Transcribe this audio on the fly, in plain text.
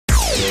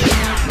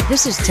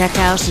This is Tech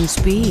House and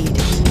Speed.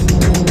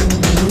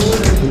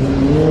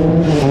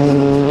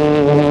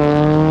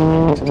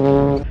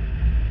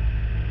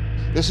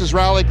 This is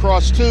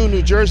Rallycross 2,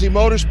 New Jersey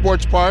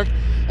Motorsports Park,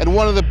 and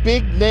one of the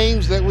big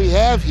names that we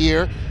have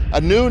here,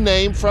 a new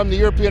name from the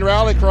European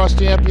Rallycross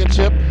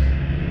Championship,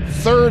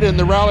 third in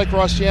the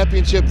Rallycross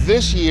Championship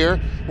this year,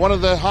 one of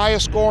the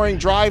highest scoring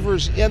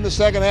drivers in the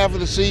second half of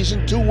the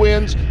season, 2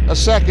 wins, a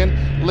second,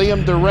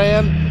 Liam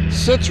Doran,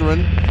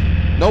 Citroen.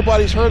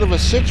 Nobody's heard of a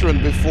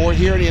Citroen before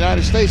here in the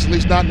United States, at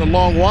least not in a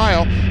long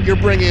while. You're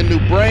bringing a new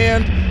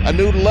brand, a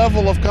new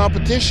level of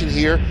competition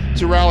here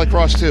to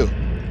Rallycross 2.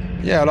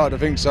 Yeah, I like to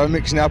think so.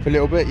 Mixing it up a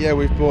little bit. Yeah,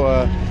 we've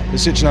bought the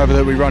Citroen over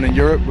that we run in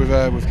Europe with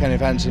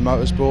Kenneth Hansen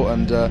Motorsport,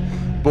 and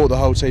brought the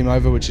whole team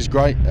over, which is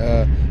great.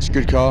 It's a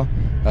good car,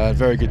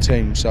 very good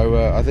team. So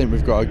I think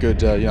we've got a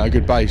good, a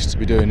good base to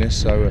be doing this.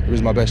 So it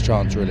was my best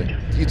chance, really.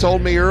 You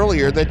told me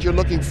earlier that you're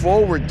looking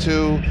forward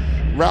to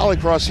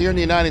Rallycross here in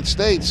the United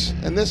States,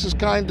 and this is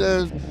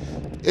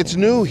it's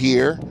new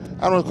here.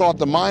 I don't want to call it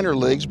the minor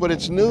leagues, but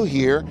it's new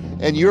here,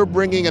 and you're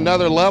bringing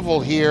another level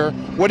here.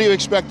 What do you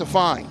expect to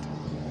find?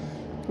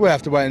 We'll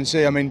have to wait and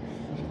see. I mean,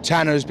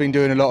 Tanner's been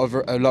doing a lot of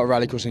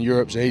rallycross in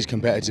Europe, so he's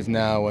competitive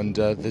now, and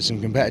there's some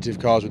competitive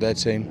cars with their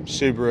team.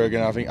 Subaru are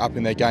going to, I think, up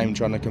in their game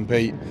trying to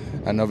compete,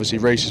 and obviously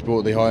Reese has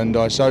bought the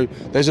Hyundai. So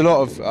there's a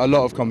lot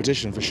of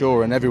competition for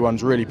sure, and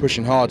everyone's really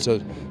pushing hard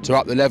to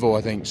up the level,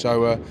 I think.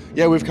 So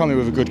yeah, we've come in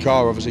with a good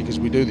car, obviously, because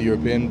we do the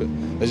European, but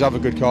there's other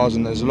good cars,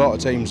 and there's a lot of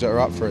teams that are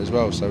up for it as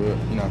well. So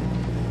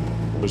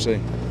we'll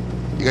see.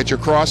 You got your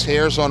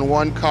crosshairs on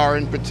one car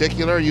in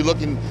particular. Are you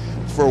looking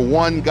for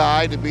one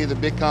guy to be the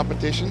big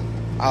competition?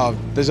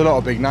 There's a lot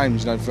of big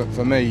names.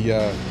 For me,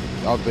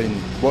 I've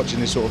been watching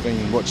this sort of thing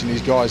and watching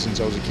these guys since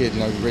I was a kid.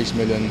 Reese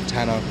Millen,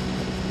 Tanner,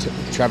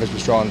 Travis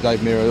Pastrana, Dave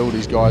Mirra, all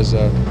these guys.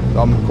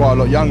 I'm quite a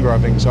lot younger, I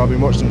think, so I've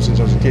been watching them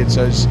since I was a kid.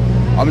 So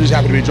I'm just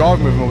happy to be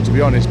driving with them all, to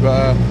be honest.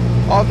 But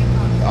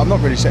I'm not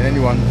really setting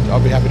anyone. I'll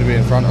be happy to be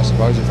in front, I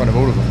suppose, in front of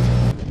all of them.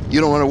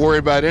 You don't want to worry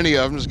about any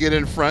of them. Just get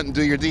in front and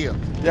do your deal.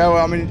 Yeah, well,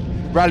 I mean,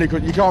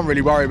 Rallycross, you can't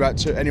really worry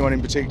about anyone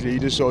in particular. You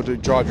just sort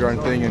of drive your own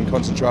thing and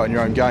concentrate on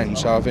your own game.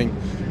 So I think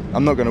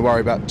I'm not going to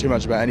worry too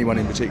much about anyone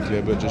in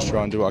particular, but just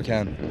try and do what I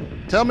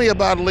can. Tell me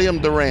about Liam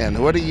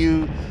Doran. What do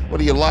you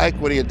like?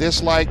 What do you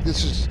dislike?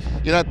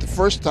 You're not the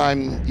first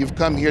time you've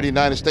come here to the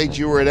United States.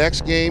 You were at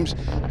X Games,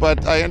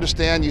 but I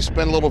understand you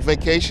spent a little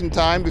vacation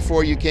time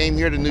before you came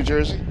here to New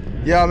Jersey.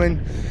 Yeah, I mean,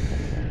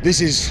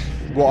 this is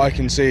what I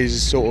can see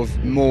is sort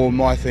of more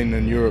my thing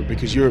than Europe,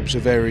 because Europe's a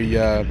very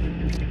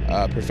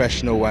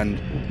professional and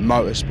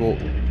motorsport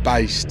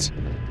based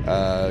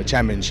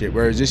championship,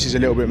 whereas this is a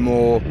little bit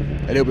more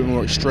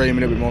extreme,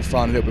 a little bit more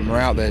fun, a little bit more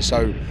out there.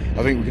 So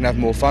I think we can have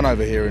more fun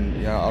over here,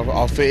 and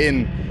I'll fit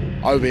in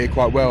over here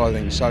quite well, I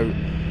think. So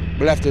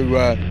we'll have to,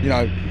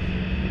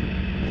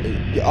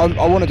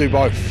 I want to do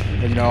both.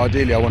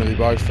 Ideally I want to do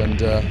both,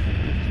 and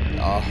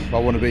I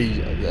want to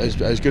be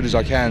as good as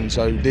I can.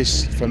 So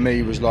this for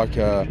me was like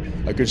a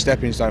good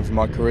stepping stone for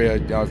my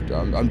career.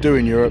 I'm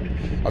doing Europe.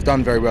 I've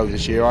done very well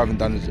this year. I haven't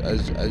done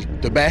as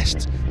the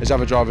best as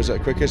other drivers that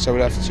are quicker, so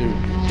we'll have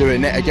to do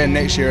it again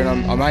next year,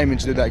 and I'm aiming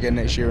to do that again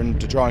next year and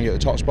to try and get the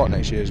top spot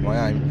next year is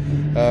my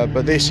aim.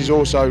 But this is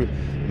also,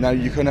 I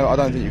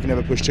don't think you can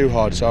ever push too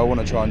hard, so I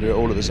want to try and do it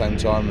all at the same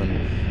time. And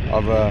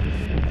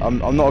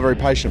I'm not a very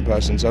patient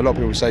person, so a lot of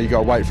people say you got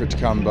to wait for it to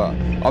come, but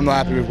I'm not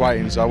happy with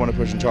waiting, so I want to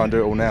push and try and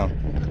do it all now.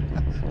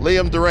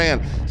 Liam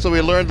Doran. So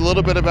we learned a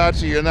little bit about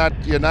you.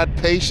 You're not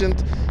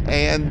patient,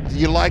 and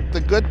you like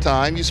the good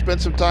time. You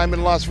spent some time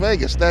in Las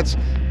Vegas. That's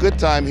good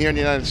time here in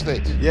the United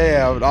States.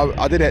 Yeah,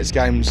 I did X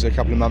Games a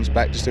couple of months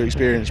back just to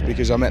experience,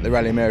 because I met the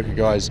Rally America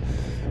guys,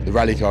 the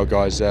rally car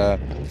guys, at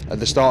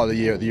the start of the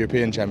year at the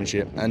European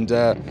Championship, and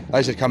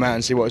they said come out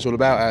and see what it's all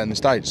about out in the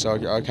States. So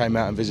I came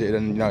out and visited,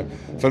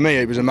 and for me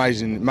it was an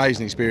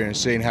amazing experience,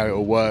 seeing how it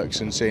all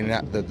works and seeing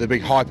the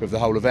big hype of the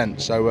whole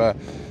event. So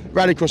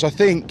Rallycross, I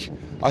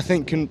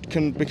think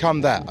can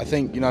become that. I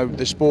think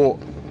the sport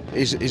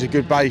is a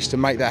good base to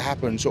make that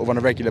happen sort of on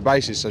a regular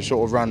basis. So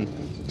sort of run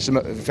some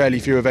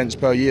fairly few events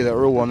per year that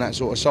are all on that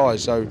sort of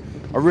size. So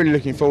I'm really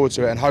looking forward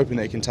to it and hoping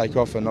that it can take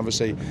off. And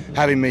obviously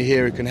having me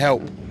here, it can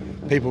help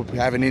people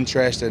have an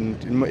interest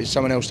and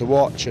someone else to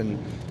watch. And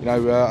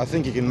I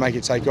think it can make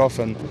it take off.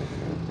 And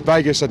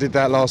Vegas, I did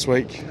that last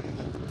week.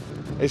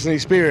 It's an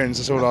experience,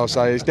 that's all I'll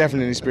say. It's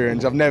definitely an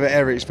experience. I've never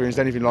ever experienced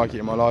anything like it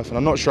in my life, and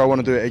I'm not sure I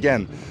want to do it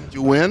again. Did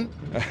you win?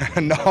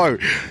 No.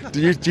 Do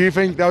you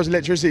think those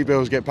electricity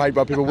bills get paid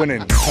by people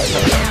winning?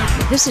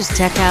 This is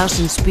Tech House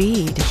and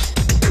Speed.